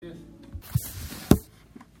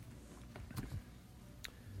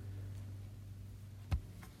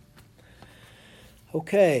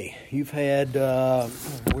Okay,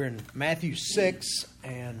 we're in Matthew 6,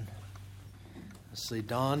 and let's see,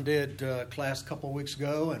 Don did class a couple of weeks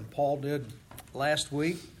ago, and Paul did last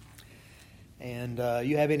week. And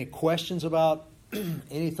you have any questions about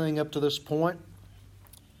anything up to this point?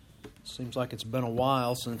 Seems like it's been a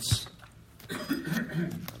while since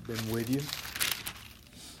I've been with you.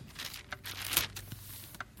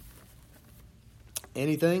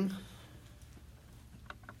 Anything?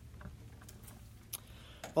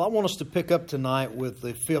 Well, I want us to pick up tonight with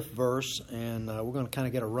the 5th verse, and we're going to kind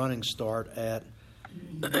of get a running start at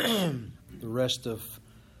the rest of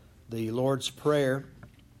the Lord's Prayer.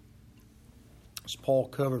 As Paul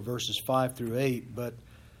covered verses 5 through 8, but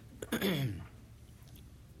I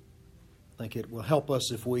think it will help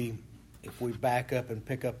us if we back up and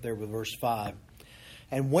pick up there with verse 5.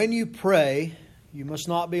 And when you pray, you must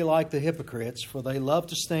not be like the hypocrites, for they love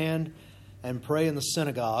to stand and pray in the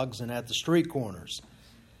synagogues and at the street corners,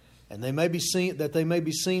 and they may be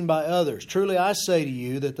seen by others. Truly I say to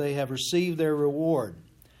you that they have received their reward.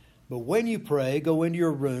 But when you pray, go into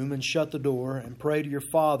your room and shut the door and pray to your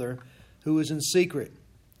Father who is in secret.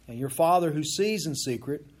 And your Father who sees in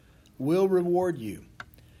secret will reward you.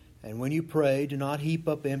 And when you pray, do not heap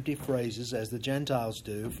up empty phrases as the Gentiles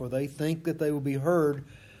do, for they think that they will be heard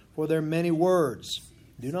for their many words.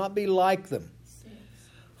 Do not be like them,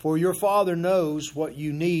 for your Father knows what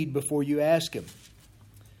you need before you ask Him.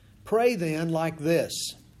 Pray then like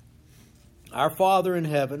this: Our Father in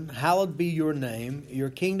heaven, hallowed be your name. Your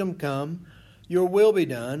kingdom come, your will be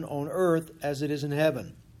done on earth as it is in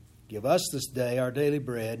heaven. Give us this day our daily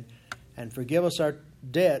bread, and forgive us our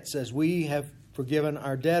debts as we have forgiven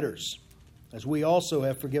our debtors, as we also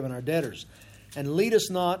have forgiven our debtors. And lead us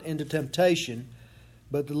not into temptation,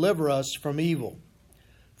 but deliver us from evil.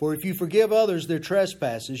 For if you forgive others their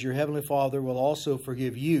trespasses, your heavenly Father will also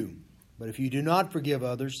forgive you. But if you do not forgive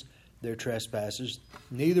others their trespasses,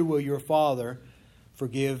 neither will your Father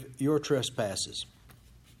forgive your trespasses.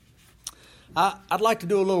 I'd like to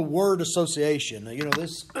do a little word association. You know,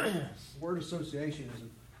 this word association is a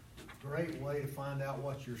great way to find out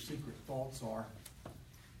what your secret thoughts are.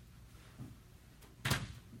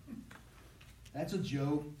 That's a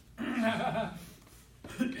joke. I'm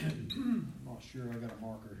not sure I got a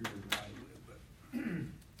marker here to write with, but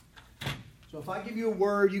so if I give you a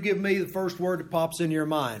word, you give me the first word that pops into your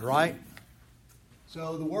mind, right?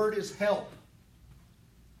 So the word is help.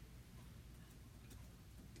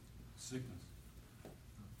 Sickness.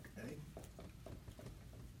 Okay.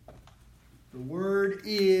 The word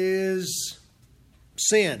is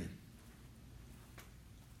sin.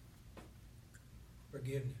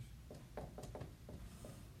 Forgiveness.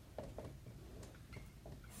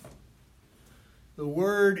 The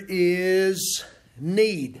word is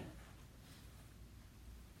need.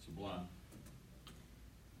 Sublime.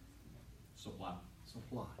 Supply.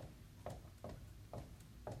 Supply.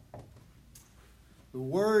 The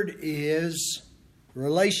word is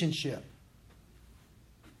relationship.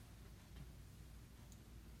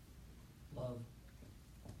 Love.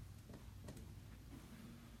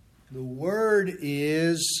 The word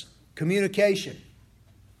is communication.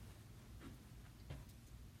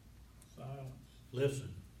 Silence. Listen.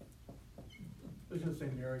 I was going to say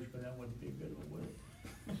marriage, but that wouldn't be a good one, would it?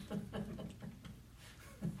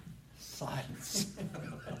 Silence.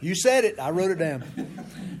 You said it. I wrote it down.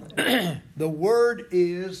 The word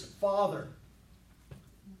is Father.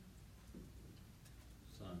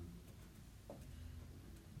 Son.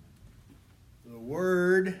 The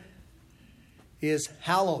word is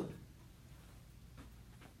hallowed.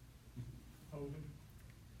 Holy.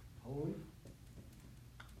 Holy.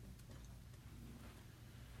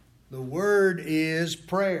 The word is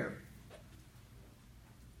prayer.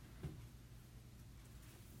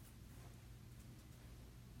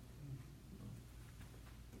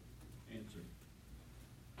 Answer.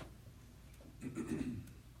 It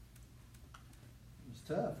was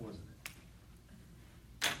tough, wasn't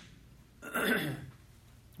it?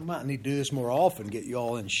 We might need to do this more often, get you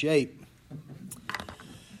all in shape.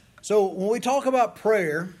 So when we talk about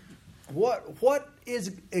prayer, what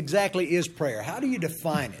exactly is prayer? How do you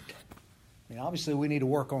define it? I mean, obviously we need to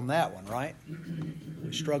work on that one, right?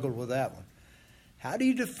 We struggled with that one. How do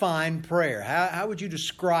you define prayer? How would you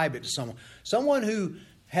describe it to someone? Someone who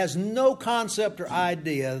has no concept or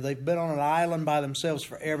idea, they've been on an island by themselves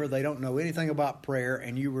forever, they don't know anything about prayer,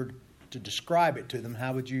 and you were to describe it to them,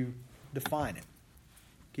 how would you define it?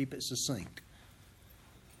 Keep it succinct.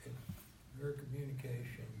 Your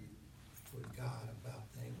communication with God about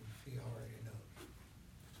things He already knows.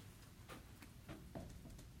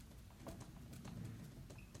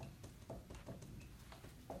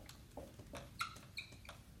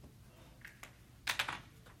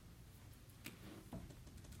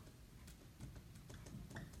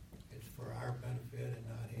 our benefit and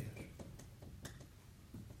not his.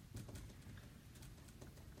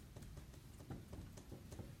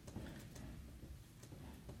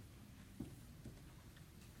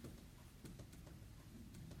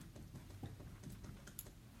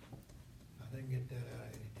 I didn't get that out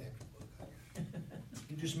of any textbook, I guess.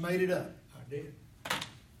 You just made it up. I did.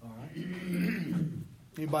 All right.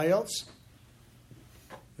 Anybody else?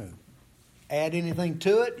 Add anything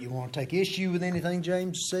to it? You want to take issue with anything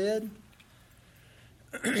James said?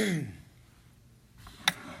 I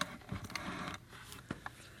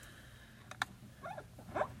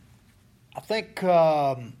think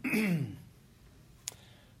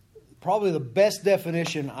probably the best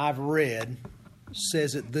definition I've read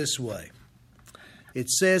says it this way. It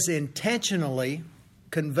says intentionally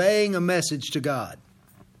conveying a message to God.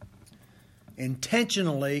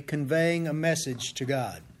 Intentionally conveying a message to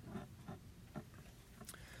God.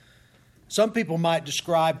 Some people might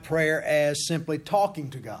describe prayer as simply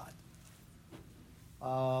talking to God.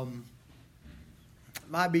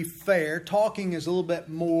 Might be fair. Talking is a little bit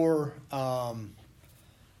more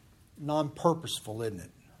non-purposeful, isn't it?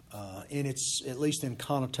 In its, at least in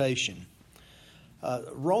connotation.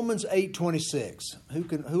 Romans 8:26.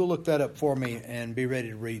 Who will look that up for me and be ready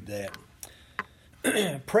to read that?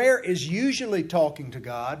 Prayer is usually talking to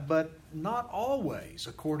God, but not always,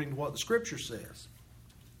 according to what the Scripture says.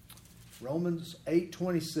 Romans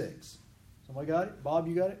 8:26. Somebody got it? Bob,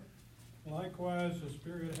 you got it? Likewise, the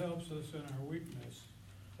Spirit helps us in our weakness,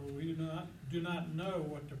 for we do not know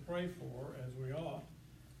what to pray for as we ought,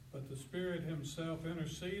 but the Spirit Himself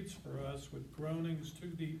intercedes for us with groanings too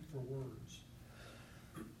deep for words.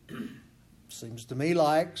 Seems to me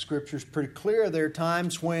like Scripture's pretty clear. There are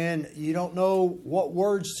times when you don't know what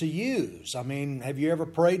words to use. I mean, have you ever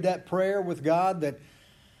prayed that prayer with God that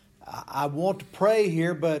I want to pray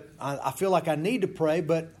here, but I feel like I need to pray,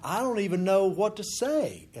 but I don't even know what to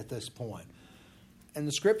say at this point. And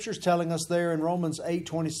the Scripture's telling us there in Romans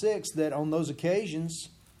 8:26 that on those occasions,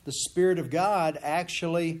 the Spirit of God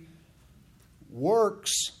actually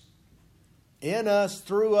works in us,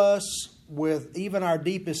 through us, with even our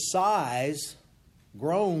deepest sighs,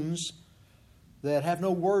 groans, that have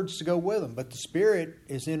no words to go with them. But the Spirit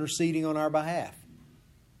is interceding on our behalf.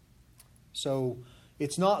 So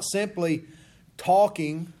it's not simply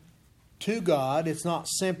talking to God. It's not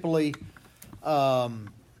simply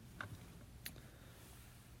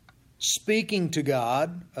speaking to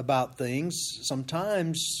God about things.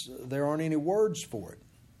 Sometimes there aren't any words for it.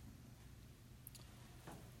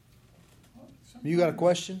 You got a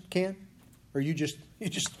question, Ken? Or you just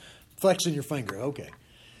flexing your finger? Okay.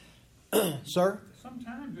 Sir?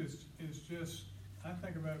 Sometimes it's just, I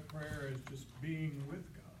think about prayer as just being with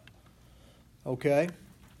God. Okay.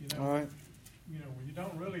 You know, all right. You know, when you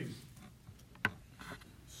don't really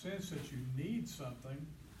sense that you need something,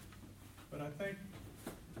 but I think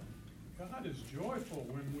God is joyful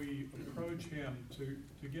when we approach Him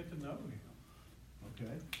to get to know Him.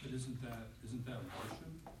 Okay. But isn't that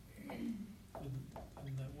worship?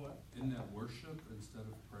 Isn't that what? Isn't that worship instead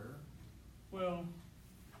of prayer? Well,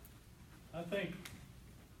 I think,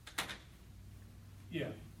 yeah.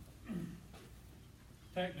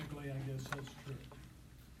 Technically, I guess that's true.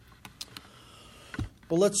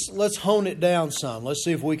 Well, let's hone it down some. Let's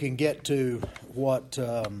see if we can get to what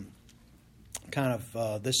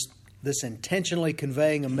this intentionally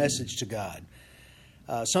conveying a message to God.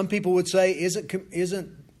 Some people would say,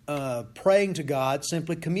 isn't praying to God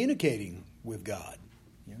simply communicating with God?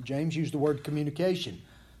 You know, James used the word communication.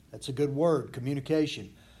 That's a good word,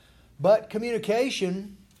 communication. But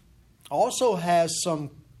communication also has some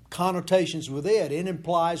connotations with it. It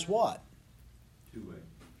implies what? Two-way.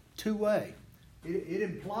 Two-way. It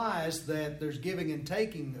implies that there's giving and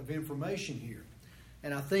taking of information here.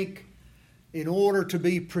 And I think in order to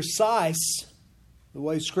be precise, the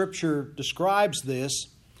way Scripture describes this,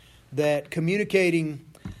 that communicating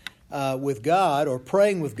with God or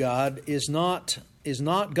praying with God is not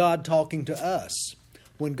God talking to us.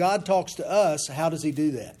 When God talks to us, how does He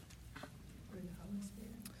do that? Through the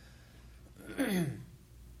Holy Spirit.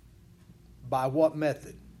 By what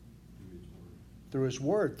method? Through His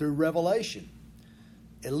Word, through revelation,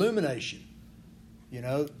 illumination. You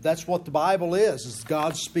know, that's what the Bible is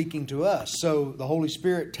God speaking to us. So the Holy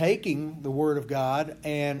Spirit taking the Word of God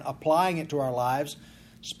and applying it to our lives,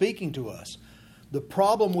 speaking to us. The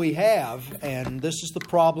problem we have, and this is the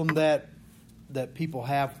problem that people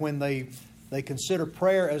have when they consider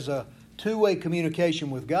prayer as a two-way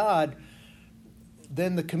communication with God,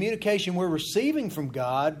 then the communication we're receiving from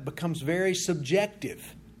God becomes very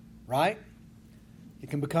subjective, right? It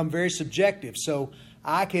can become very subjective. So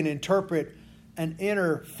I can interpret an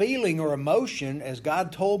inner feeling or emotion as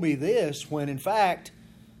God told me this, when in fact,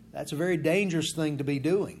 that's a very dangerous thing to be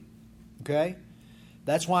doing. Okay?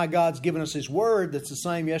 That's why God's given us His Word that's the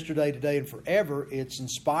same yesterday, today, and forever. It's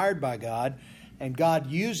inspired by God, and God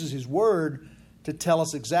uses His Word to tell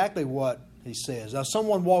us exactly what He says. Now,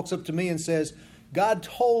 someone walks up to me and says, God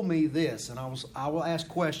told me this, and I will ask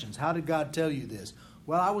questions. How did God tell you this?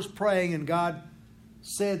 Well, I was praying and God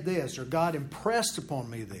said this, or God impressed upon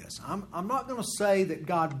me this. I'm not going to say that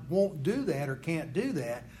God won't do that or can't do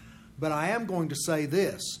that, but I am going to say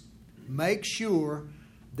this. Make sure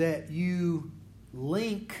that you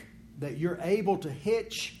link, that you're able to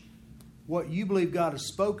hitch what you believe God has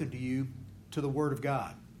spoken to you to the Word of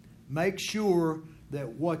God. Make sure that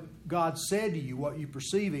what God said to you, what you're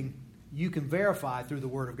perceiving, you can verify through the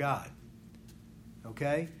Word of God.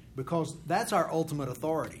 Okay? Because that's our ultimate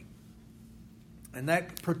authority. And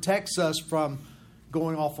that protects us from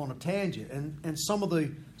going off on a tangent. And some of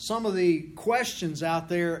the questions out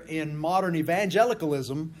there in modern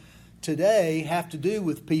evangelicalism today have to do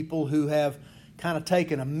with people who have kind of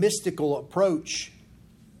taken a mystical approach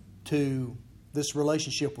to this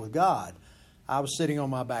relationship with God. I was sitting on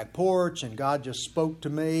my back porch and God just spoke to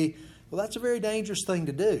me. Well, that's a very dangerous thing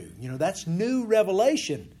to do. That's new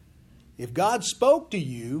revelation. If God spoke to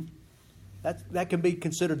you, that can be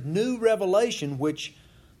considered new revelation, which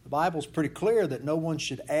the Bible's pretty clear that no one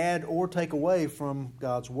should add or take away from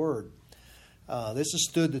God's Word. This has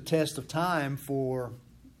stood the test of time for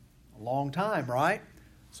a long time, right?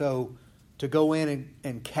 So to go in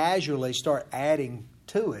and casually start adding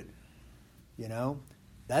to it,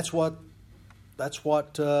 that's what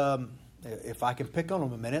if I can pick on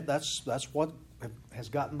them a minute, that's what has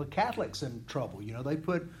gotten the Catholics in trouble.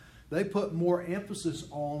 They put more emphasis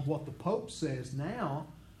on what the Pope says now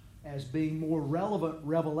as being more relevant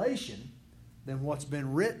revelation than what's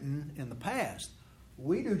been written in the past.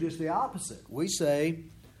 We do just the opposite. We say,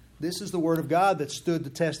 this is the Word of God that stood the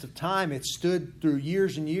test of time. It stood through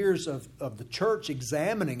years and years of the church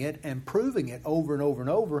examining it and proving it over and over and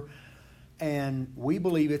over. And we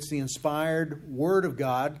believe it's the inspired Word of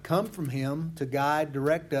God, come from Him to guide,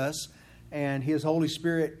 direct us. And His Holy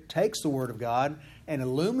Spirit takes the Word of God and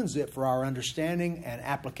illumines it for our understanding and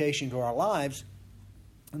application to our lives.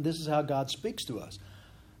 And this is how God speaks to us.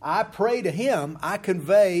 I pray to Him. I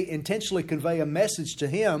intentionally convey a message to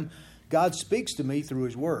Him. God speaks to me through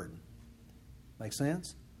His Word. Make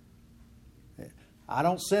sense? I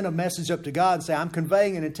don't send a message up to God and say, I'm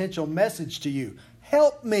conveying an intentional message to you.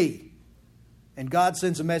 Help me. And God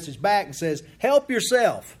sends a message back and says, help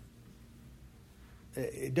yourself.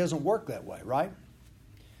 It doesn't work that way, right?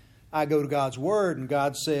 I go to God's Word and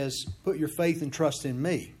God says, put your faith and trust in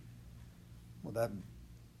me. Well,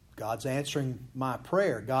 God's answering my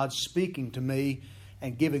prayer. God's speaking to me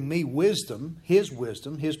and giving me wisdom, His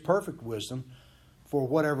perfect wisdom, for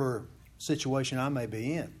whatever situation I may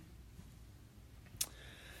be in.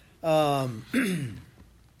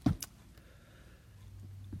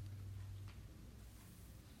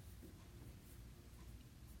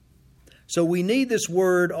 So we need this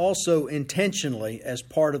word also intentionally as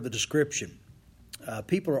part of the description.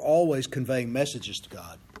 People are always conveying messages to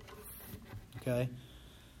God. Okay?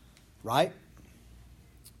 Right?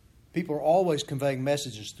 People are always conveying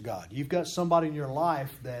messages to God. You've got somebody in your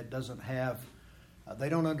life that doesn't have, they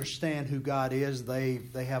don't understand who God is. They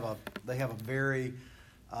have a very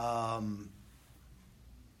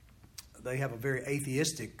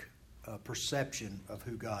atheistic perception of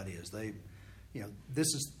who God is.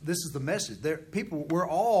 This is the message. We're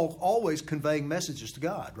all always conveying messages to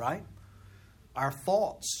God, right? Our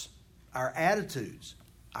thoughts, our attitudes,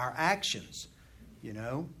 our actions,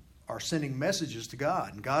 are sending messages to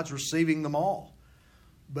God, and God's receiving them all.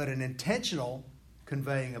 But an intentional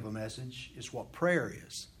conveying of a message is what prayer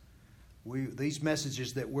is. These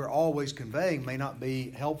messages that we're always conveying may not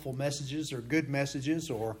be helpful messages or good messages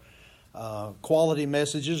or quality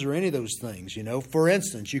messages or any of those things. For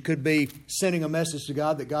instance, you could be sending a message to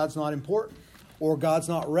God that God's not important, or God's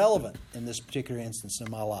not relevant in this particular instance in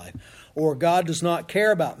my life, or God does not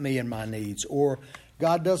care about me and my needs, or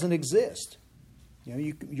God doesn't exist.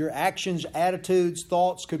 Your actions, attitudes,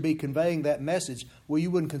 thoughts could be conveying that message. Well,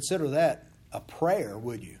 you wouldn't consider that a prayer,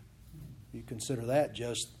 would you? You consider that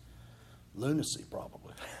just lunacy,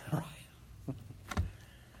 probably. Right?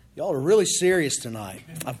 Y'all are really serious tonight.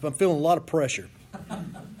 I'm feeling a lot of pressure. Well,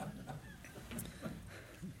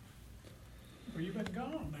 you've been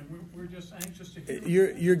gone, and we're just anxious to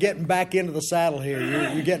hear. You're getting back into the saddle here.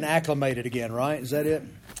 You're getting acclimated again, right? Is that it?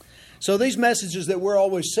 So these messages that we're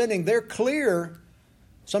always sending, they're clear.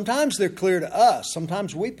 Sometimes they're clear to us.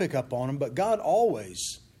 Sometimes we pick up on them, but God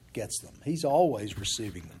always gets them. He's always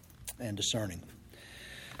receiving them and discerning them.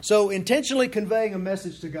 So intentionally conveying a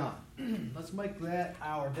message to God. Let's make that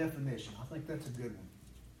our definition. I think that's a good one.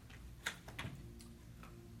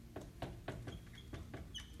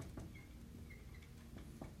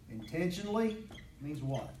 Intentionally means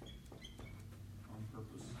what? On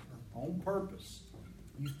purpose. On purpose.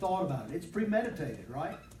 You thought about it. It's premeditated,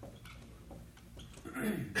 right?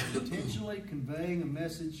 Intentionally conveying a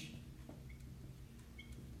message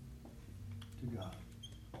to God.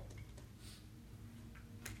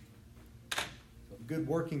 A good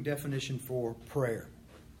working definition for prayer.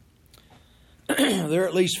 There are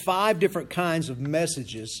at least 5 different kinds of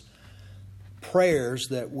messages, prayers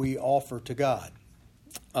that we offer to God.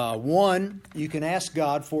 One, you can ask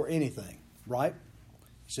God for anything, right?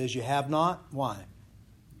 It says you have not. Why?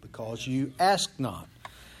 Because you ask not.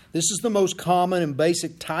 This is the most common and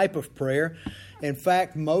basic type of prayer. In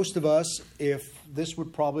fact, most of us, if this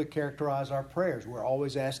would probably characterize our prayers, we're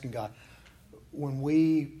always asking God. When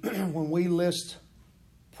we list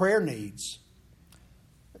prayer needs,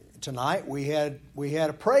 tonight we had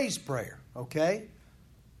a praise prayer. Okay,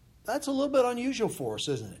 that's a little bit unusual for us,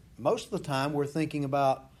 isn't it? Most of the time, we're thinking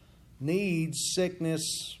about needs,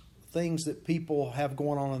 sickness, things that people have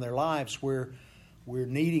going on in their lives where we're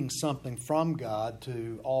needing something from God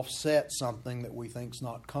to offset something that we think is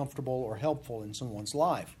not comfortable or helpful in someone's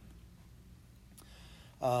life.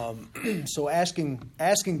 So asking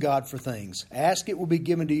God for things. Ask, it will be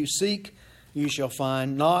given to you. Seek, you shall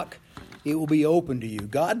find. Knock, it will be open to you.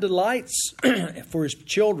 God delights for His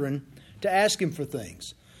children to ask Him for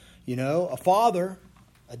things. You know,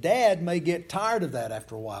 a dad may get tired of that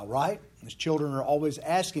after a while, right? His children are always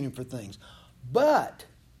asking him for things. But,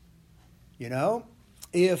 you know,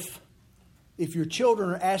 if your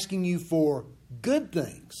children are asking you for good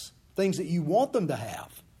things, things that you want them to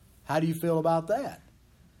have, how do you feel about that?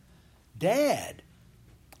 Dad,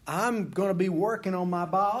 I'm going to be working on my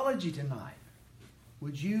biology tonight.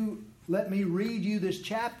 Would you let me read you this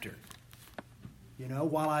chapter? You know,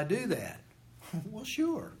 while I do that. Well,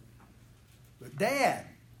 sure. But Dad,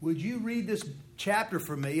 would you read this chapter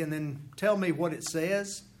for me and then tell me what it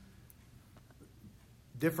says?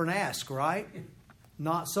 Different ask, right?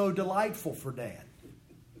 Not so delightful for Dad.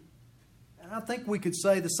 And I think we could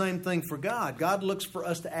say the same thing for God. God looks for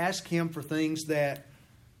us to ask Him for things that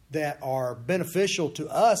are beneficial to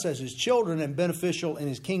us as His children and beneficial in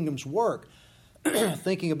His kingdom's work.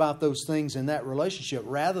 Thinking about those things in that relationship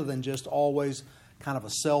rather than just always kind of a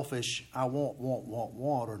selfish, I want,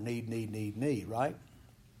 or need, right?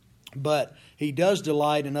 But He does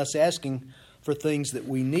delight in us asking for things that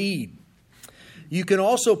we need. You can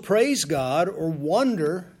also praise God or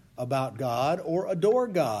wonder about God or adore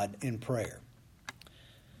God in prayer.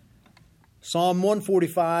 Psalm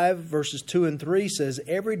 145 verses 2 and 3 says,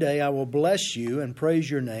 "Every day I will bless you and praise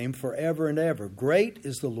your name forever and ever. Great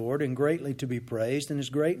is the Lord and greatly to be praised, and His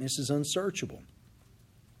greatness is unsearchable."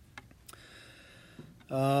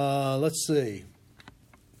 Let's see.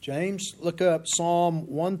 James, look up Psalm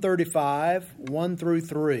 135, 1 through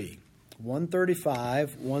 3.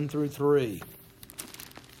 135, 1 through 3.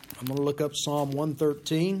 I'm going to look up Psalm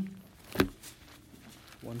 113,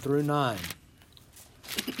 1 through 9.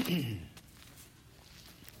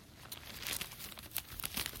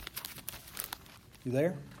 You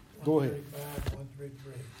there? Go ahead. 135, 1 through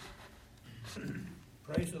 3.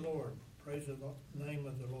 Praise the Lord. Praise the name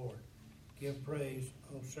of the Lord. Give praise,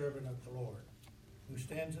 O servant of the Lord, who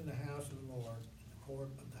stands in the house of the Lord, in the court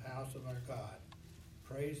of the house of our God.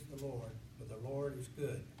 Praise the Lord, for the Lord is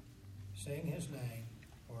good. Sing His name,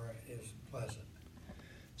 for it is pleasant.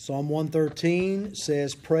 Psalm 113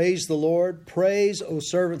 says, "Praise the Lord. Praise, O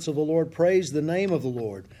servants of the Lord. Praise the name of the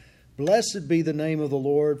Lord. Blessed be the name of the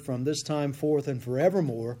Lord from this time forth and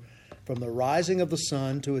forevermore, from the rising of the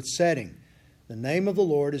sun to its setting. The name of the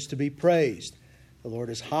Lord is to be praised. The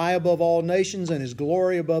Lord is high above all nations, and His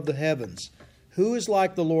glory above the heavens. Who is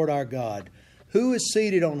like the Lord our God? Who is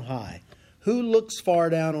seated on high? Who looks far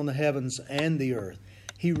down on the heavens and the earth?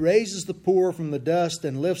 He raises the poor from the dust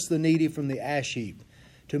and lifts the needy from the ash heap,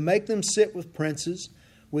 to make them sit with princes,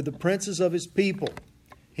 with the princes of His people.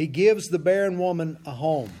 He gives the barren woman a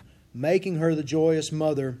home, making her the joyous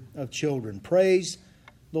mother of children." Praise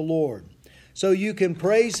the Lord. So you can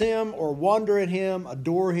praise Him or wonder at Him,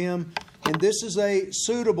 adore Him, and this is a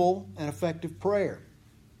suitable and effective prayer.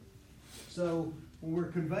 So when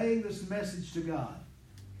we're conveying this message to God,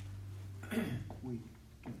 we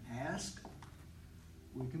can ask,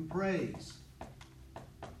 we can praise.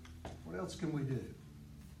 What else can we do?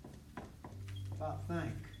 About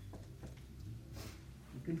thank.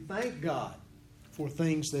 You can thank God. for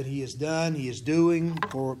things that He has done, He is doing,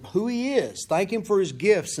 for who He is. Thank Him for His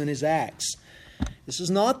gifts and His acts. This is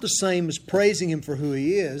not the same as praising Him for who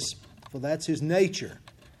He is, for that's His nature.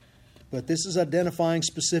 But this is identifying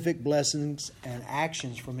specific blessings and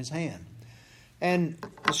actions from His hand. And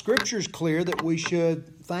the Scripture is clear that we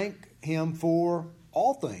should thank Him for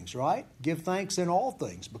all things, right? Give thanks in all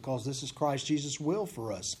things, because this is Christ Jesus' will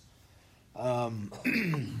for us.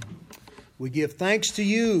 We give thanks to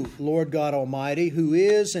you, Lord God Almighty, who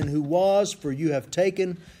is and who was, for you have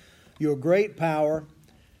taken your great power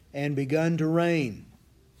and begun to reign.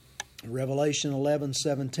 Revelation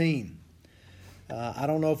 11:17. I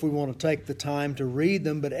don't know if we want to take the time to read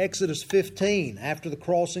them, but Exodus 15, after the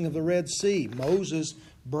crossing of the Red Sea, Moses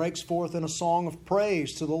breaks forth in a song of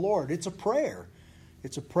praise to the Lord. It's a prayer.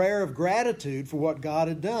 It's a prayer of gratitude for what God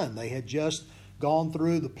had done. They had just gone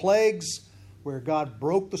through the plagues where God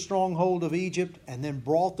broke the stronghold of Egypt and then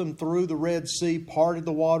brought them through the Red Sea, parted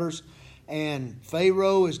the waters, and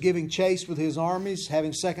Pharaoh is giving chase with his armies,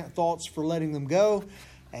 having second thoughts for letting them go,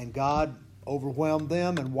 and God overwhelmed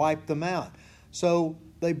them and wiped them out. So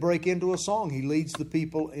they break into a song. He leads the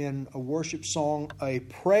people in a worship song, a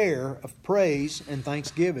prayer of praise and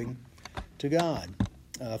thanksgiving to God.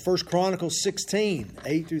 1 Chronicles 16,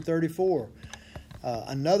 8 through 34.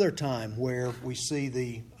 Another time where we see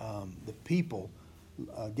the people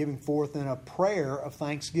giving forth in a prayer of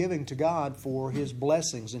thanksgiving to God for His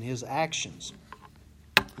blessings and His actions.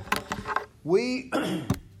 We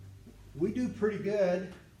do pretty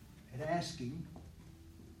good at asking,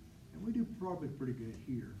 and we do probably pretty good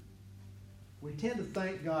here. We tend to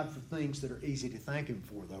thank God for things that are easy to thank Him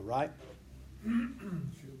for, though, right?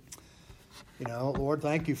 You know, Lord,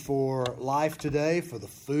 thank you for life today, for the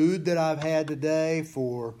food that I've had today,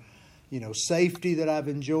 for, safety that I've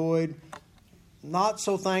enjoyed. Not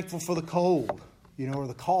so thankful for the cold, or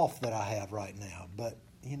the cough that I have right now. But,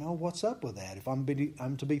 what's up with that? If I'm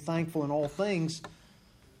to be thankful in all things,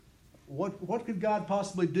 what could God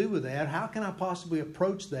possibly do with that? How can I possibly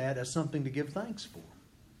approach that as something to give thanks for?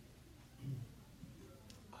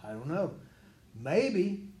 I don't know.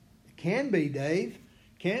 Maybe it can be, Dave.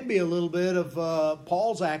 Can be a little bit of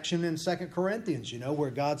Paul's action in 2 Corinthians,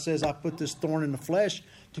 where God says, I put this thorn in the flesh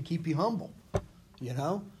to keep you humble.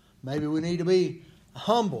 Maybe we need to be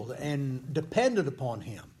humbled and dependent upon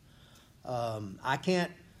Him. I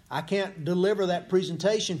can't deliver that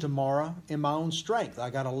presentation tomorrow in my own strength.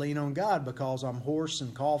 I got to lean on God because I'm hoarse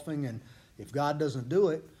and coughing, and if God doesn't do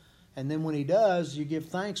it, and then when He does, you give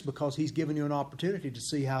thanks because He's given you an opportunity to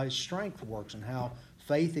see how His strength works and how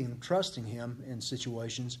faith and trusting Him in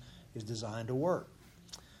situations is designed to work.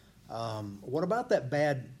 What about that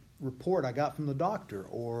bad report I got from the doctor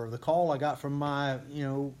or the call I got from my,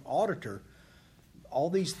 auditor? All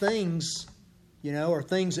these things, are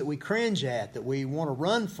things that we cringe at, that we want to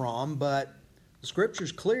run from, but the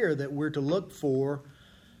Scripture's clear that we're to look for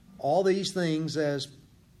all these things as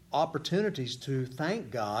opportunities to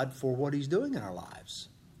thank God for what He's doing in our lives.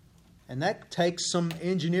 And that takes some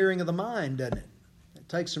engineering of the mind, doesn't it?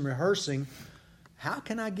 Take some rehearsing. How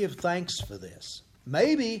can I give thanks for this?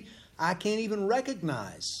 Maybe I can't even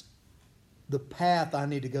recognize the path I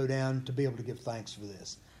need to go down to be able to give thanks for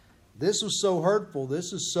this. This was so hurtful.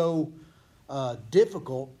 This is so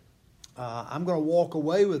difficult. I'm going to walk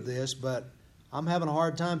away with this, but I'm having a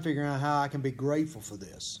hard time figuring out how I can be grateful for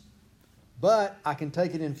this. But I can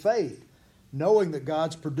take it in faith, knowing that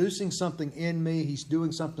God's producing something in me. He's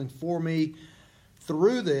doing something for me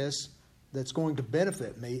through this that's going to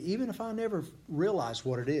benefit me, even if I never realize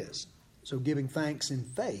what it is. So giving thanks in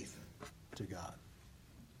faith to God.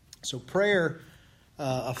 So prayer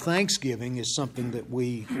of thanksgiving is something that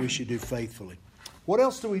we should do faithfully. What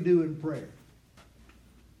else do we do in prayer?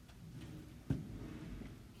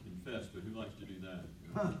 Confess, but who likes to do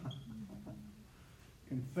that?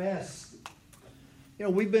 Confess.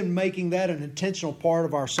 We've been making that an intentional part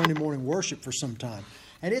of our Sunday morning worship for some time.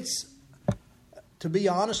 And it's, to be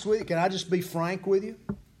honest with you, can I just be frank with you?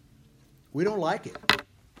 We don't like it.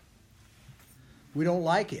 We don't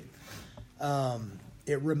like it.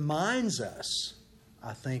 It reminds us,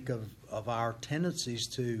 I think, of our tendencies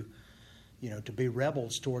to be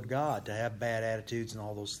rebels toward God, to have bad attitudes and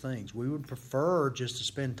all those things. We would prefer just to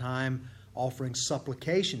spend time offering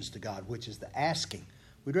supplications to God, which is the asking.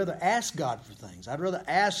 We'd rather ask God for things. I'd rather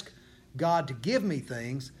ask God to give me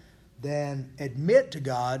things than admit to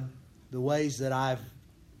God the ways that I've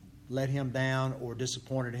let Him down or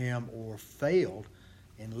disappointed Him or failed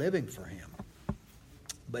in living for Him.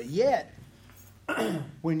 But yet,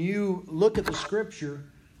 when you look at the Scripture,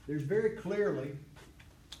 there's very clearly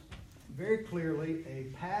a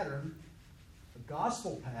pattern, a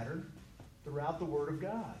gospel pattern, throughout the Word of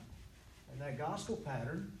God. And that gospel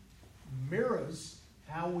pattern mirrors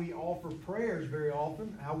how we offer prayers very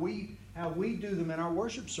often, how we do them in our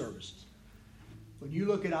worship services. When you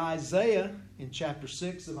look at Isaiah, in chapter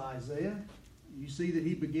 6 of Isaiah, you see that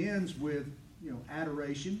he begins with,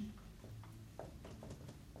 adoration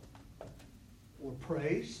or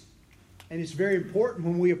praise. And it's very important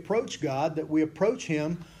when we approach God that we approach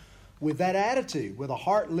Him with that attitude, with a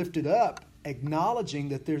heart lifted up, acknowledging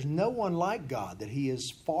that there's no one like God, that He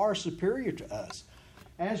is far superior to us.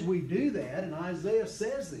 As we do that, and Isaiah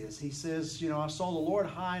says this, he says, I saw the Lord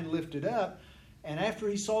high and lifted up. And after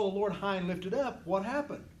he saw the Lord high and lifted up, what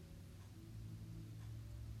happened?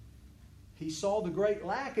 He saw the great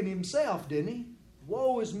lack in himself, didn't he?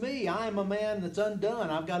 Woe is me, I am a man that's undone.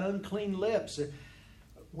 I've got unclean lips.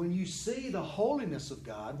 When you see the holiness of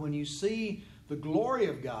God, when you see the glory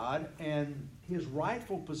of God and His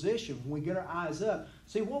rightful position, when we get our eyes up,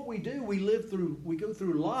 see what we do, we go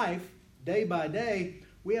through life day by day.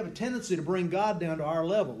 We have a tendency to bring God down to our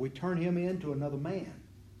level. We turn Him into another man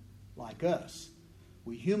like us.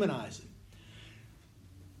 We humanize Him.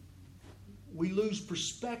 We lose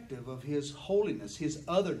perspective of His holiness, His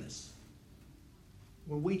otherness.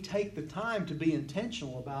 When we take the time to be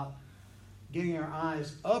intentional about getting our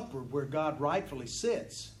eyes upward where God rightfully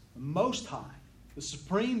sits, the Most High, the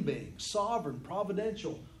Supreme Being, sovereign,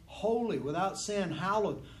 providential, holy, without sin,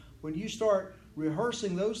 hallowed. When you start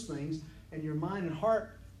rehearsing those things and your mind and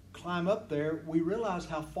heart climb up there, we realize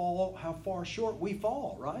how far short we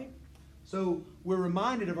fall, right? So we're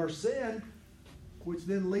reminded of our sin, which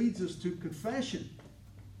then leads us to confession.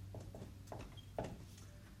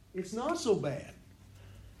 It's not so bad.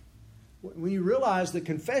 When you realize that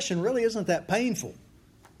confession really isn't that painful.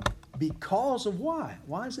 Because of why?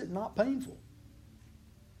 Why is it not painful?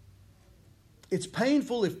 It's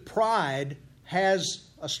painful if pride has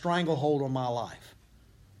a stranglehold on my life.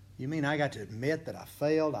 You mean I got to admit that I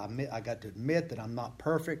failed? I got to admit that I'm not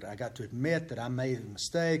perfect. I got to admit that I made a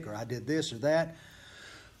mistake or I did this or that.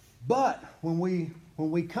 But when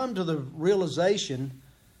we come to the realization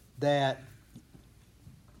that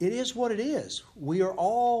it is what it is, we are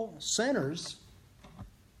all sinners.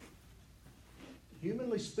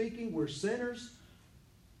 Humanly speaking, we're sinners.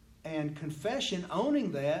 And confession,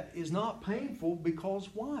 owning that, is not painful because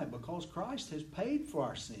why? Because Christ has paid for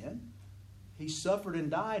our sin. He suffered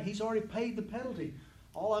and died. He's already paid the penalty.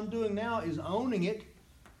 All I'm doing now is owning it,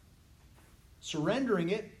 surrendering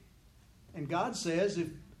it. And God says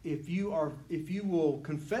if you will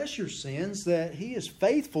confess your sins, that He is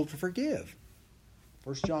faithful to forgive.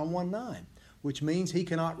 1 John 1:9, which means He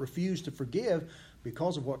cannot refuse to forgive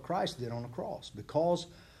because of what Christ did on the cross. Because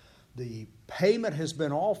the payment has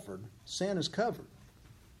been offered, sin is covered.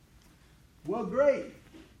 Well, great.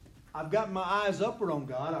 I've got my eyes upward on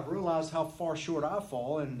God. I've realized how far short I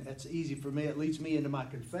fall, and it's easy for me. It leads me into my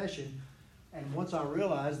confession. And once I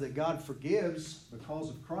realize that God forgives because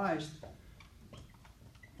of Christ,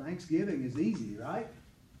 Thanksgiving is easy, right?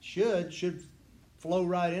 Should flow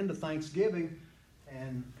right into Thanksgiving.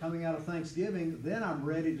 And coming out of Thanksgiving, then I'm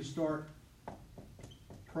ready to start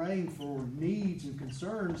praying for needs and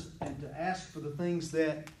concerns and to ask for the things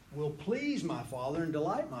that will please my Father and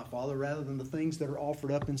delight my Father rather than the things that are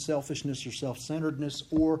offered up in selfishness or self-centeredness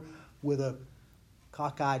or with a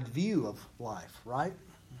cockeyed view of life, right?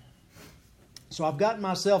 So I've gotten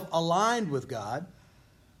myself aligned with God.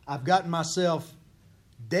 I've gotten myself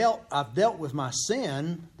I've dealt with my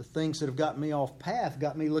sin, the things that have gotten me off path,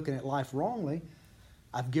 got me looking at life wrongly.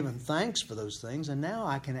 I've given thanks for those things, and now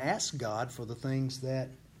I can ask God for the things that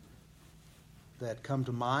come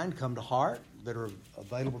to mind, come to heart, that are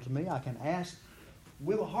available to me. I can ask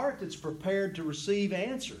with a heart that's prepared to receive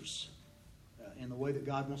answers in the way that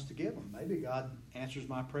God wants to give them. Maybe God answers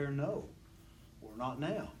my prayer no, or not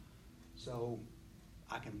now. So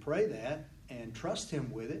I can pray that and trust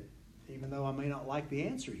Him with it, even though I may not like the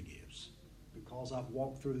answer He gives, because I've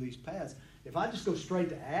walked through these paths. If I just go straight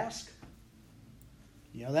to ask,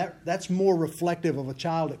 that's more reflective of a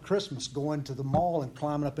child at Christmas going to the mall and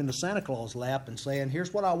climbing up into Santa Claus' lap and saying,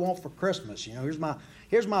 "Here's what I want for Christmas.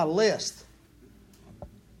 Here's my list."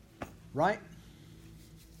 Right?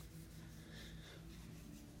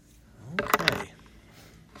 Okay.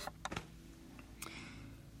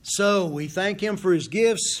 So we thank Him for His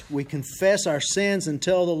gifts. We confess our sins and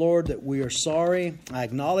tell the Lord that we are sorry. I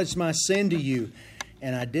acknowledge my sin to You,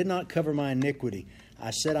 and I did not cover my iniquity.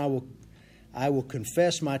 I said I will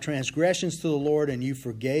confess my transgressions to the Lord, and You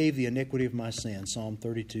forgave the iniquity of my sin. Psalm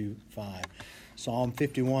 32:5. Psalm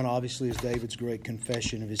 51 obviously is David's great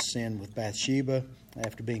confession of his sin with Bathsheba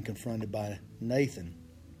after being confronted by Nathan.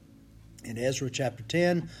 In Ezra chapter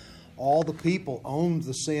 10, All the people owned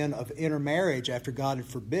the sin of intermarriage after God had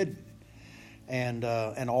forbidden, and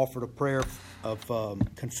offered a prayer of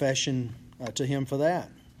confession to Him for that.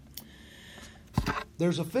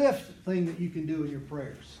 There's a fifth thing that you can do in your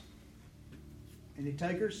prayers. Any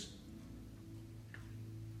takers?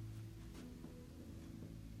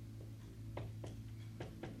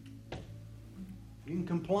 You can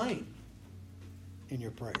complain in your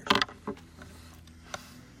prayers.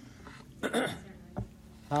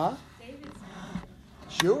 Huh?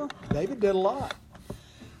 Sure, David did a lot.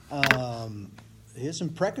 His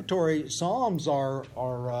imprecatory psalms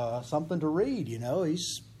are something to read. You know,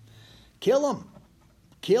 he's kill him.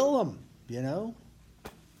 You know,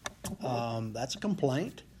 that's a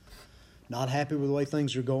complaint. Not happy with the way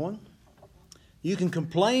things are going. You can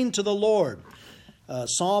complain to the Lord.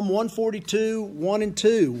 Psalm 142, 1 and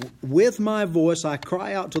 2. With my voice I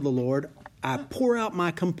cry out to the Lord. I pour out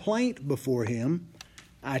my complaint before Him.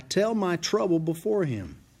 I tell my trouble before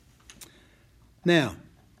Him. Now,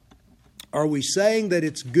 are we saying that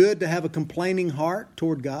it's good to have a complaining heart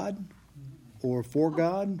toward God? Or for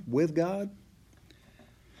God? With God?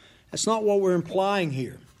 That's not what we're implying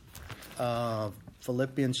here.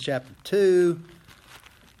 Philippians chapter 2,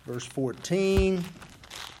 verse 14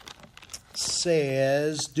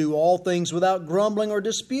 says, do all things without grumbling or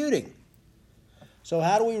disputing. So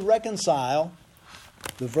how do we reconcile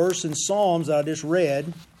the verse in Psalms that I just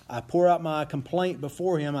read, I pour out my complaint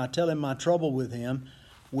before Him, I tell Him my trouble with Him,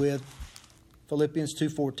 with Philippians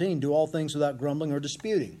 2:14, do all things without grumbling or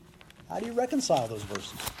disputing? How do you reconcile those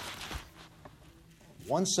verses?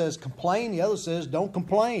 One says complain, the other says don't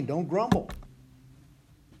complain, don't grumble.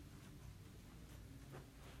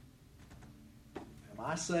 Am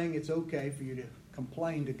I saying it's okay for you to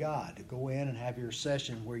complain to God, to go in and have your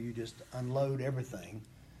session where you just unload everything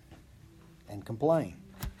and complain?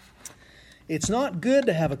 It's not good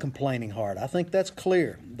to have a complaining heart. I think that's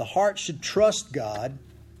clear. The heart should trust God,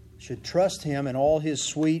 should trust Him in all His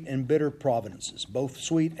sweet and bitter providences, both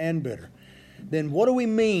sweet and bitter. Then what do we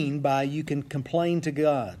mean by you can complain to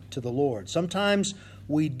God, to the Lord? Sometimes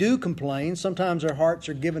we do complain. Sometimes our hearts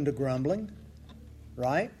are given to grumbling,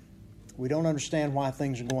 right? We don't understand why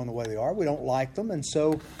things are going the way they are. We don't like them. And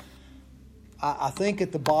so I think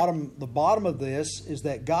at the bottom of this is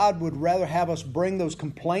that God would rather have us bring those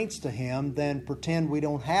complaints to Him than pretend we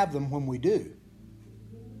don't have them when we do.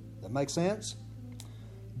 That makes sense?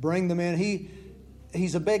 Bring them in.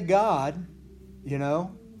 He's a big God, you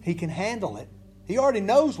know. He can handle it. He already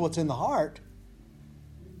knows what's in the heart.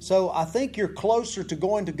 So I think you're closer to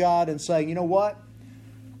going to God and saying, you know what?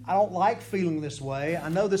 I don't like feeling this way. I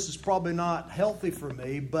know this is probably not healthy for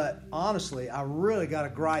me, but honestly, I really got a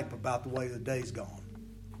gripe about the way the day's gone.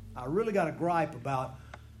 I really got a gripe about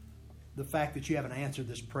the fact that you haven't answered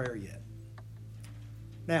this prayer yet.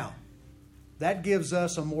 Now, that gives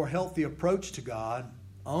us a more healthy approach to God,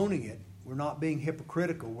 owning it. We're not being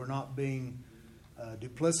hypocritical. We're not being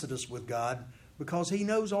duplicitous with God because He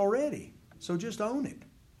knows already. So just own it.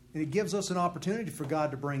 And it gives us an opportunity for God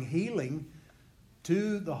to bring healing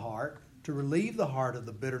to the heart, to relieve the heart of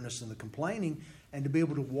the bitterness and the complaining, and to be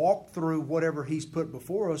able to walk through whatever He's put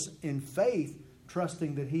before us in faith,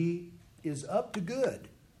 trusting that He is up to good,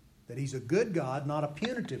 that He's a good God, not a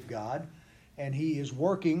punitive God, and He is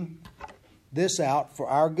working this out for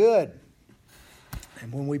our good.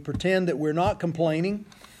 And when we pretend that we're not complaining,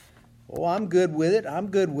 oh, I'm good with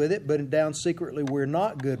it, but down secretly we're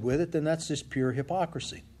not good with it, then that's just pure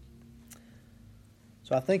hypocrisy.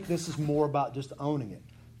 So I think this is more about just owning it.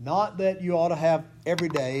 Not that you ought to have every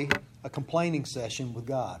day a complaining session with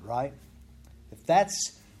God, right? If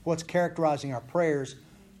that's what's characterizing our prayers,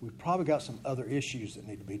 we've probably got some other issues that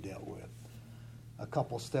need to be dealt with. A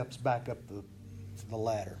couple steps back up the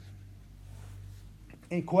ladder.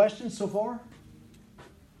 Any questions so far?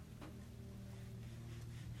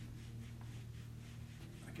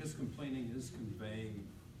 I guess complaining is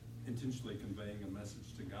intentionally conveying a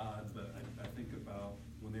message to God, but I think about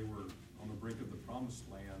when they were on the brink of the promised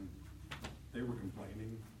land, they were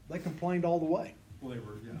complaining. They complained all the way. Well,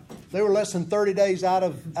 yeah. They were less than 30 days out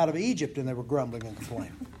of Egypt and they were grumbling and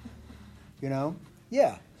complaining. You know?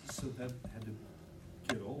 Yeah. So that had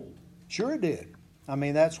to get old. Sure it did. I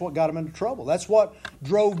mean, that's what got them into trouble. That's what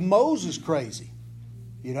drove Moses crazy.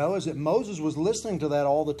 You know, is that Moses was listening to that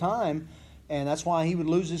all the time, and that's why he would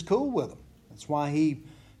lose his cool with them. That's why you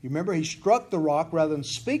remember, he struck the rock rather than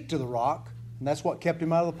speak to the rock, and that's what kept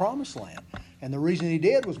him out of the promised land. And the reason he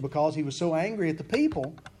did was because he was so angry at the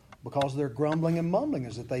people because of their grumbling and mumbling,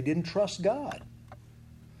 is that they didn't trust God.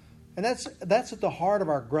 And that's at the heart of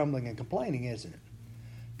our grumbling and complaining, isn't it?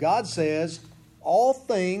 God says all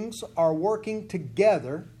things are working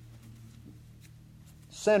together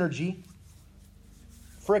synergy,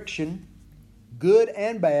 friction, good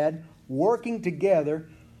and bad, working together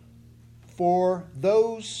for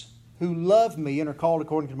those who love me and are called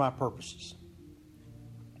according to my purposes.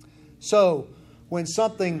 So, when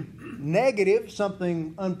something negative,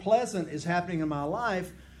 something unpleasant is happening in my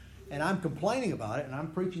life, and I'm complaining about it, and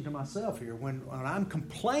I'm preaching to myself here, when I'm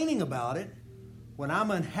complaining about it, when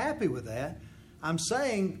I'm unhappy with that, I'm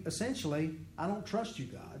saying, essentially, I don't trust you,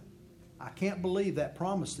 God. I can't believe that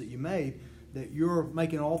promise that you made, that you're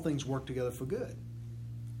making all things work together for good.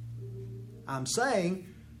 I'm saying,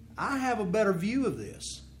 I have a better view of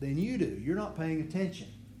this than you do. You're not paying attention.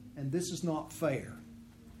 And this is not fair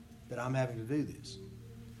that I'm having to do this.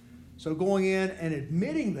 So going in and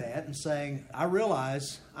admitting that and saying, I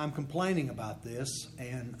realize I'm complaining about this,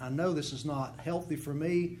 and I know this is not healthy for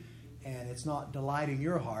me, and it's not delighting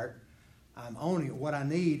your heart. I'm owning it. What I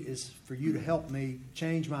need is for you to help me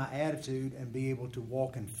change my attitude and be able to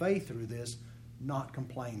walk in faith through this, not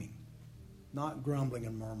complaining, not grumbling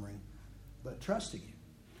and murmuring, but trusting you,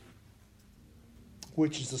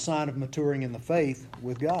 which is the sign of maturing in the faith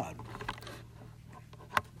with God.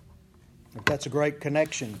 That's a great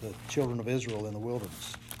connection to the children of Israel in the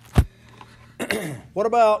wilderness. What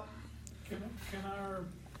about... Can our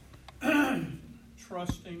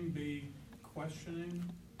trusting be questioning?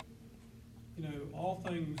 You know, all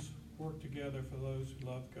things work together for those who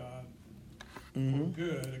love God for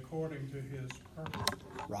good according to His purpose.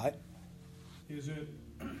 Right. Is it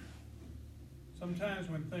sometimes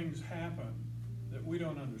when things happen that we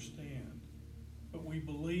don't understand, but we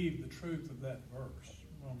believe the truth of that verse,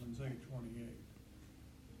 Romans 8:28.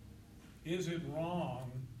 Is it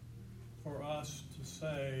wrong for us to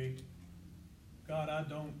say, God, I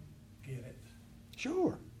don't get it?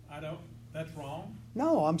 Sure. That's wrong?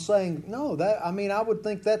 No, I'm saying no. I would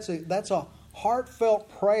think that's a heartfelt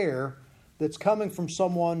prayer that's coming from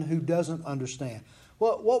someone who doesn't understand.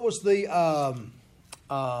 What was the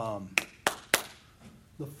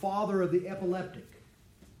father of the epileptic?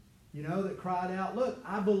 You know, that cried out, "Look,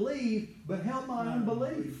 I believe, but help my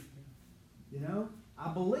unbelief." You know,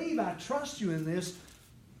 I believe, I trust you in this,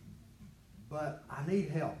 but I need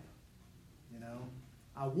help. You know,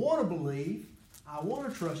 I want to believe, I want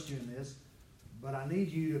to trust you in this, but I need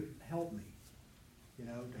you to help me. You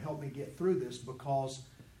know, to help me get through this, because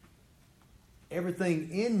everything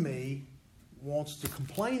in me wants to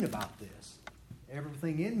complain about this.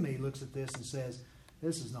 Everything in me looks at this and says,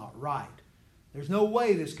 this is not right. There's no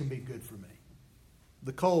way this can be good for me.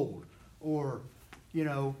 The cold, or, you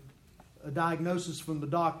know, a diagnosis from the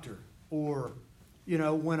doctor, or, you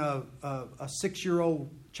know, when a 6-year-old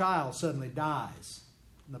child suddenly dies.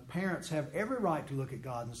 And the parents have every right to look at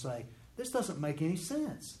God and say, this doesn't make any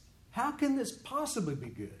sense. How can this possibly be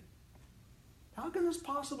good? How can this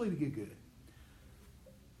possibly be good?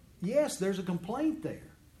 Yes, there's a complaint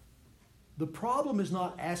there. The problem is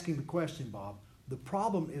not asking the question, Bob. The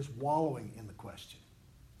problem is wallowing in the question.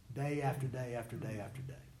 Day after day after day after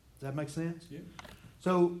day. Does that make sense? Yeah.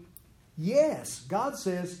 So, yes, God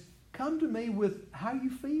says, come to me with how you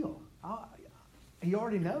feel. He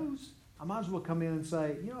already knows. I might as well come in and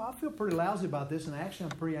say, you know, I feel pretty lousy about this, and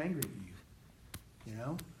actually I'm pretty angry with you. You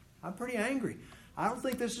know, I'm pretty angry. I don't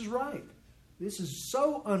think this is right. This is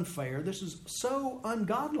so unfair. This is so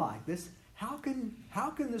ungodlike. How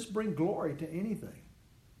can this bring glory to anything?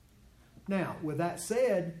 Now, with that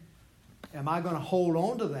said, am I going to hold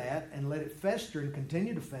on to that and let it fester and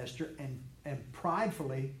continue to fester and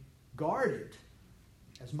pridefully guard it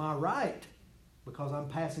as my right because I'm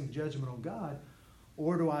passing judgment on God?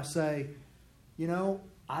 Or do I say, you know,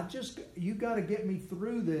 you got to get me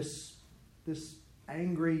through this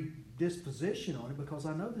angry disposition on it, because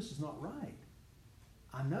I know this is not right.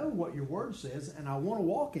 I know what your word says, and I want to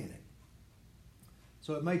walk in it.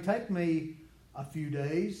 So it may take me a few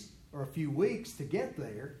days or a few weeks to get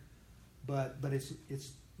there, but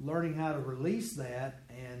it's learning how to release that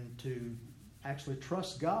and to actually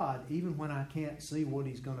trust God even when I can't see what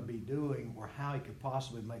He's going to be doing or how He could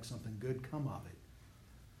possibly make something good come of it.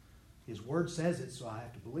 His word says it, so I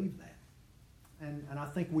have to believe that. And I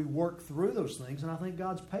think we work through those things, and I think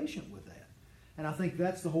God's patient with that. And I think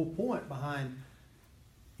that's the whole point behind,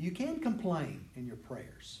 you can't complain in your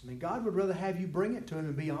prayers. I mean, God would rather have you bring it to Him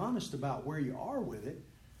and be honest about where you are with it,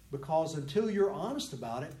 because until you're honest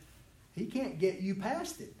about it, He can't get you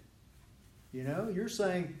past it. You know, you're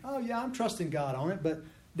saying, oh yeah, I'm trusting God on it, but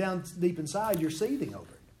down deep inside you're seething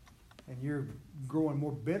over it. And you're growing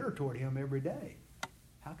more bitter toward Him every day.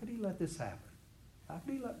 How could He let this happen? How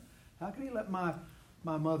could He let my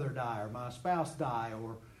mother die, or my spouse die,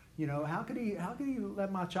 or, you know, how could he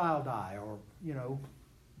let my child die, or, you know,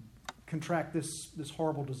 contract this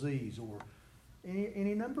horrible disease, or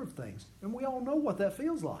any number of things. And we all know what that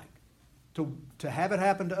feels like, to have it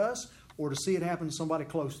happen to us or to see it happen to somebody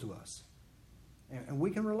close to us. And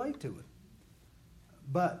we can relate to it.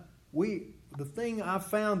 But the thing I've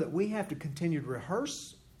found that we have to continue to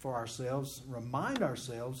rehearse for ourselves, remind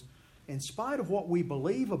ourselves, in spite of what we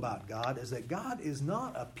believe about God, is that God is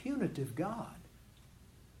not a punitive God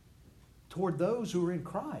toward those who are in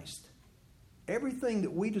Christ. Everything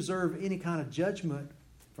that we deserve any kind of judgment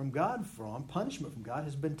from God from, punishment from God,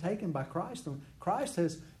 has been taken by Christ. And Christ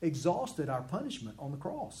has exhausted our punishment on the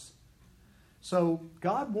cross. So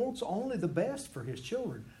God wants only the best for His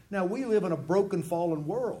children. Now, we live in a broken, fallen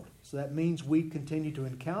world. So that means we continue to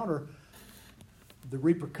encounter the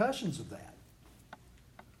repercussions of that.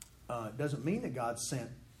 It doesn't mean that God sent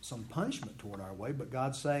some punishment toward our way, but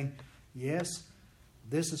God's saying, yes,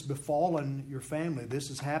 this has befallen your family. This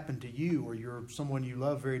has happened to you, or you're someone you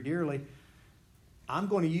love very dearly. I'm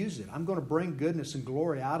going to use it. I'm going to bring goodness and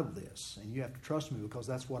glory out of this. And you have to trust me, because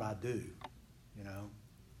that's what I do. You know,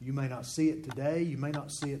 you may not see it today. You may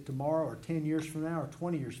not see it tomorrow, or 10 years from now, or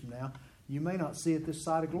 20 years from now. You may not see it this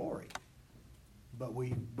side of glory. But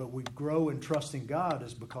we grow in trusting God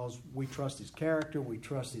is because we trust His character, we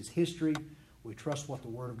trust His history, we trust what the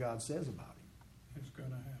Word of God says about Him. It's going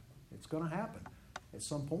to happen. It's going to happen at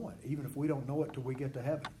some point, even if we don't know it till we get to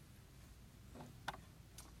heaven.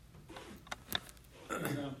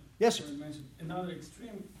 Yes, sir. Another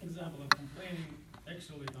extreme example of complaining,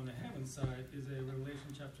 actually on the heaven side, is a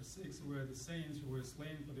Revelation chapter 6, where the saints who were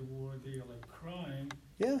slain for the war, they are like crying.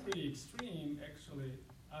 Yeah. Pretty extreme, actually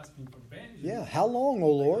asking for vengeance. Yeah. How long, O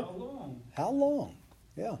Lord? How long? How long?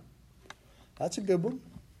 Yeah. That's a good one.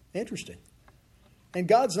 Interesting. And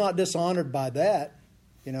God's not dishonored by that,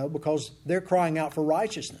 because they're crying out for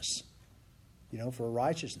righteousness, for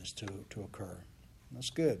righteousness to occur. That's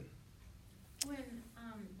good. When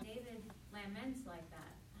David laments like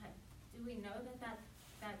that, do we know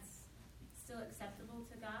that's still acceptable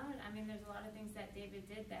to God? I mean, there's a lot of things that David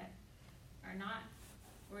did that are not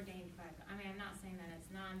ordained by God. I mean, I'm not saying that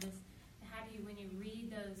it's not. I'm just, how do you, when you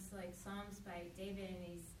read those like Psalms by David, and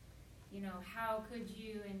he's, how could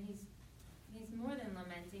you? And he's more than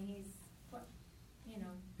lamenting. He's,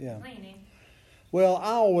 complaining. Well,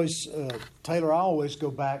 Taylor, I always go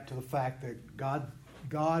back to the fact that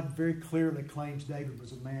God very clearly claims David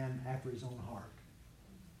was a man after His own heart.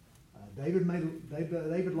 David made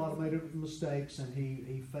a lot of mistakes, and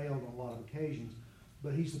he failed on a lot of occasions.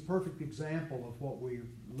 But he's the perfect example of what we're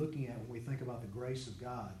looking at when we think about the grace of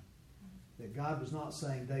God. That God was not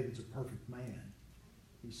saying David's a perfect man.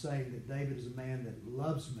 He's saying that David is a man that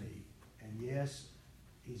loves me. And yes,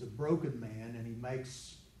 he's a broken man, and he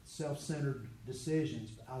makes self-centered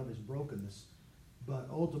decisions out of his brokenness. But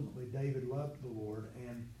ultimately, David loved the Lord.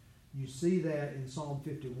 And you see that in Psalm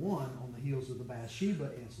 51 on the heels of the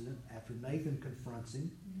Bathsheba incident, after Nathan confronts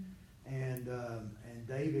him. And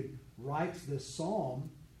David writes this psalm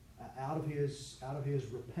out of his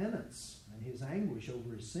repentance and his anguish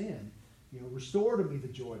over his sin. Restore to me the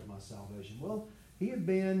joy of my salvation. Well, he had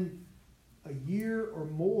been a year or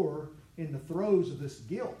more in the throes of this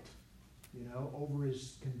guilt, over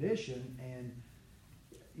his condition. And,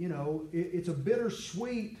 it's a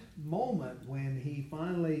bittersweet moment when he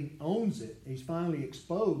finally owns it. He's finally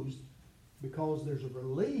exposed, because there's a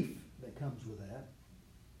relief that comes with that.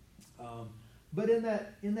 But in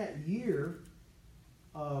that year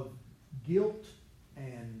of guilt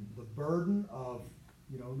and the burden of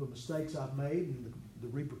the mistakes I've made and the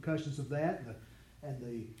repercussions of that,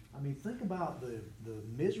 think about the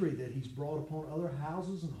misery that he's brought upon other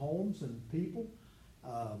houses and homes and people,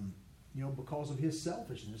 because of his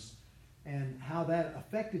selfishness, and how that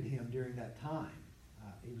affected him during that time.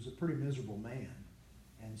 He was a pretty miserable man,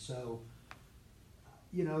 and so.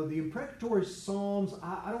 The imprecatory Psalms,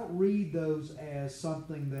 I don't read those as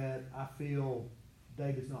something that I feel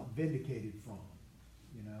David's not vindicated from.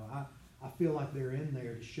 I feel like they're in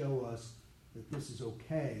there to show us that this is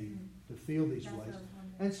okay to feel these ways.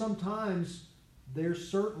 And sometimes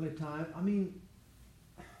there's certainly time. I mean,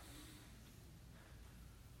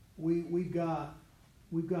 we've got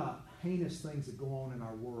heinous things that go on in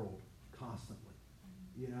our world constantly.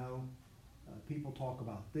 People talk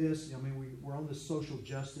about this. We're on this social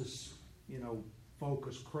justice,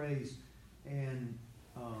 focus craze, and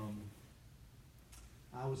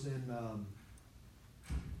I was in,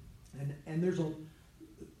 and there's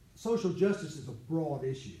social justice is a broad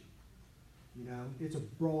issue. It's a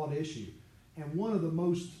broad issue, and one of the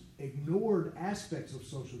most ignored aspects of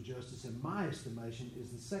social justice, in my estimation,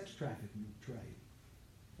 is the sex trafficking trade.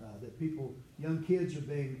 That young kids are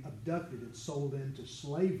being abducted and sold into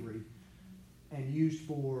slavery and used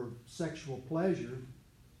for sexual pleasure,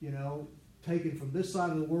 taken from this side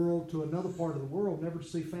of the world to another part of the world, never to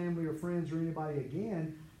see family or friends or anybody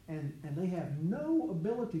again, and they have no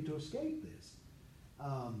ability to escape this.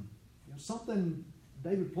 Something,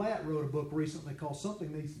 David Platt wrote a book recently called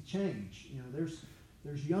Something Needs to Change.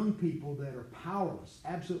 There's young people that are powerless,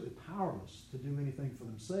 absolutely powerless to do anything for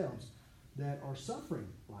themselves, that are suffering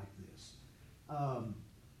like this.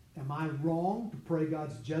 Am I wrong to pray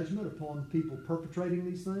God's judgment upon people perpetrating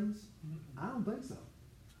these things? I don't think so.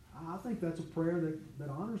 I think that's a prayer that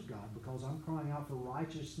honors God, because I'm crying out for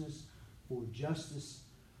righteousness, for justice,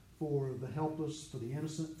 for the helpless, for the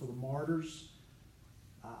innocent, for the martyrs.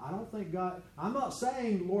 I don't think God... I'm not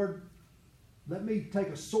saying, Lord, let me take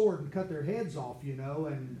a sword and cut their heads off,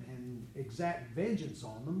 and exact vengeance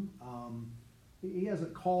on them. He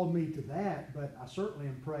hasn't called me to that, but I certainly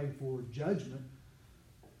am praying for judgment.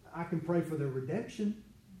 I can pray for their redemption.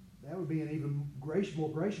 That would be an even more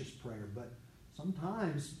gracious prayer. But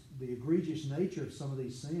sometimes the egregious nature of some of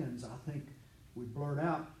these sins, I think we blurt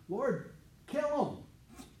out, Lord, kill them.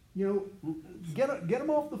 Get them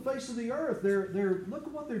off the face of the earth. They're look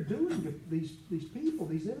at what they're doing to these people,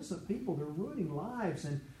 these innocent people. They're ruining lives,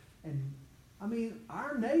 and I mean,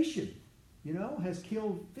 our nation, has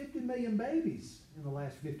killed 50 million babies in the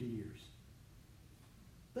last 50 years.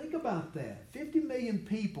 Think about that. 50 million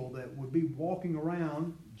people that would be walking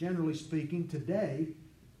around, generally speaking, today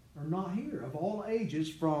are not here, of all ages,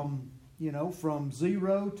 from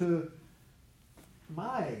 0 to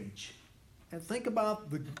my age. And think about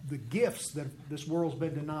the gifts that this world's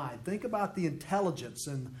been denied. Think about the intelligence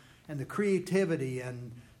and the creativity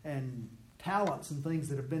and talents and things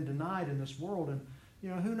that have been denied in this world. And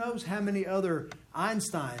who knows how many other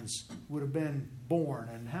Einsteins would have been born,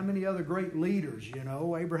 and how many other great leaders,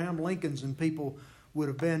 Abraham Lincolns and people would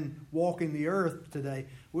have been walking the earth today.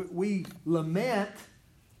 We lament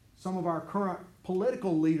some of our current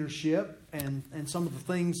political leadership and some of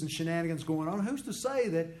the things and shenanigans going on. Who's to say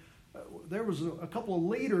that there was a couple of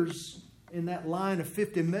leaders in that line of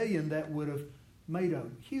 50 million that would have made a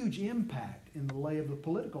huge impact in the lay of the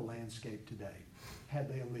political landscape today, had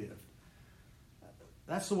they lived?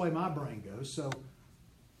 That's the way my brain goes. So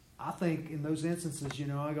I think in those instances,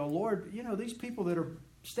 I go, Lord, these people that are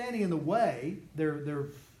standing in the way,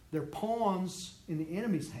 they're pawns in the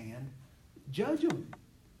enemy's hand. Judge them.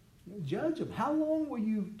 Judge them. How long will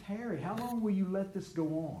you tarry? How long will you let this go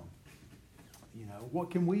on?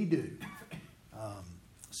 What can we do?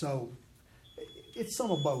 So it's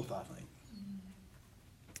some of both, I think.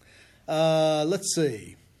 Let's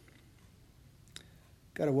see.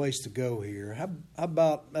 Got a ways to go here. How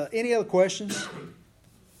about any other questions?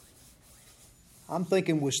 I'm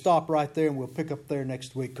thinking we'll stop right there and we'll pick up there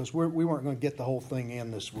next week, because we weren't going to get the whole thing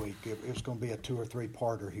in this week. It was going to be a 2 or 3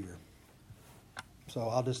 parter here. So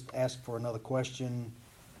I'll just ask for another question,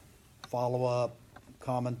 follow-up,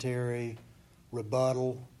 commentary,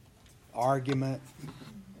 rebuttal, argument,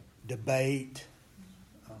 debate.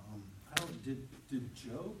 Did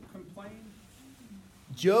Job complain?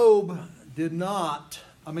 Job did not.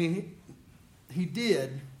 I mean, he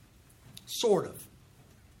did, sort of.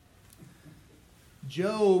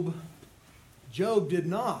 Job did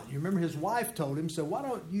not. You remember his wife told him, so why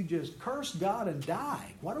don't you just curse God and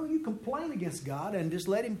die? Why don't you complain against God and just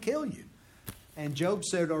let him kill you? And Job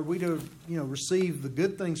said, are we to, receive the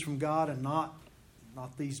good things from God and not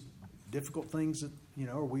these difficult things that,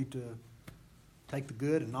 are we to take the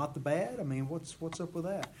good and not the bad? I mean, what's up with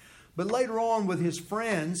that? But later on with his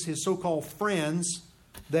friends, his so-called friends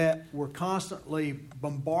that were constantly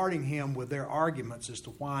bombarding him with their arguments as to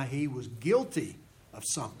why he was guilty of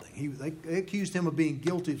something. They accused him of being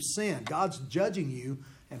guilty of sin. God's judging you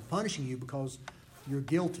and punishing you because you're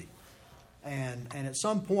guilty. And at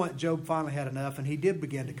some point, Job finally had enough, and he did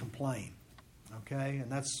begin to complain. Okay?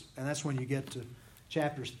 And that's when you get to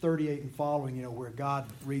chapters 38 and following, where God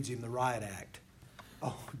reads him the riot act.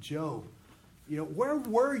 Oh, Job, where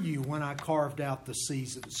were you when I carved out the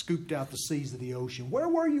seas, scooped out the seas of the ocean? Where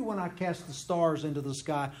were you when I cast the stars into the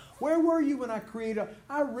sky? Where were you when I created?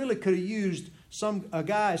 I really could have used a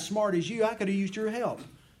guy as smart as you. I could have used your help.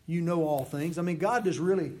 You know all things. I mean, God just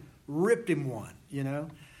really ripped him one,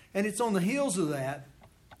 And it's on the heels of that.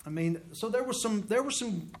 I mean, so there was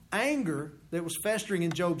some anger that was festering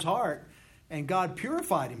in Job's heart, and God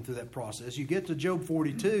purified him through that process. You get to Job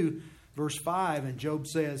 42, verse 5, and Job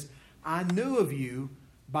says, I knew of you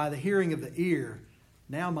by the hearing of the ear.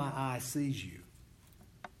 Now my eye sees you.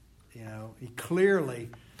 He clearly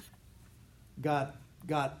got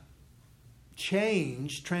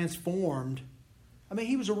changed, transformed. I mean,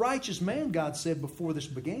 he was a righteous man, God said, before this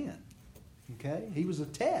began. Okay? He was a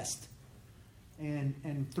test.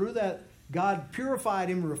 And through that, God purified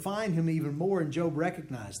him, refined him even more, and Job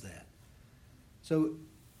recognized that. So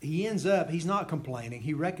he ends up, he's not complaining.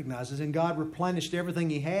 He recognizes, and God replenished everything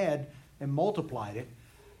he had and multiplied it.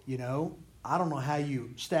 You know, I don't know how you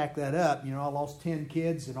stack that up. You know, I lost 10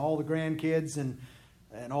 kids and all the grandkids and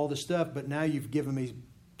all this stuff, but now you've given me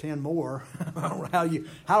 10 more. I don't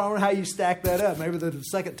know how you stack that up. Maybe the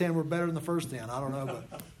second 10 were better than the first 10. I don't know,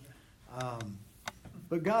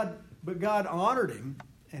 but God honored him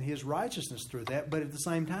and his righteousness through that. But at the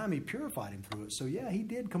same time, he purified him through it. So yeah, he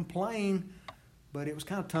did complain, but it was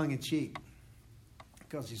kind of tongue in cheek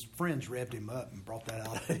because his friends revved him up and brought that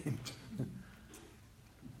out at him.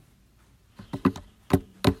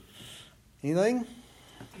 Anything?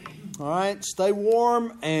 All right, stay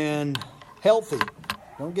warm and healthy.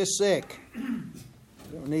 Don't get sick. We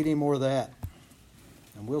don't need any more of that.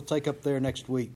 And we'll take up there next week.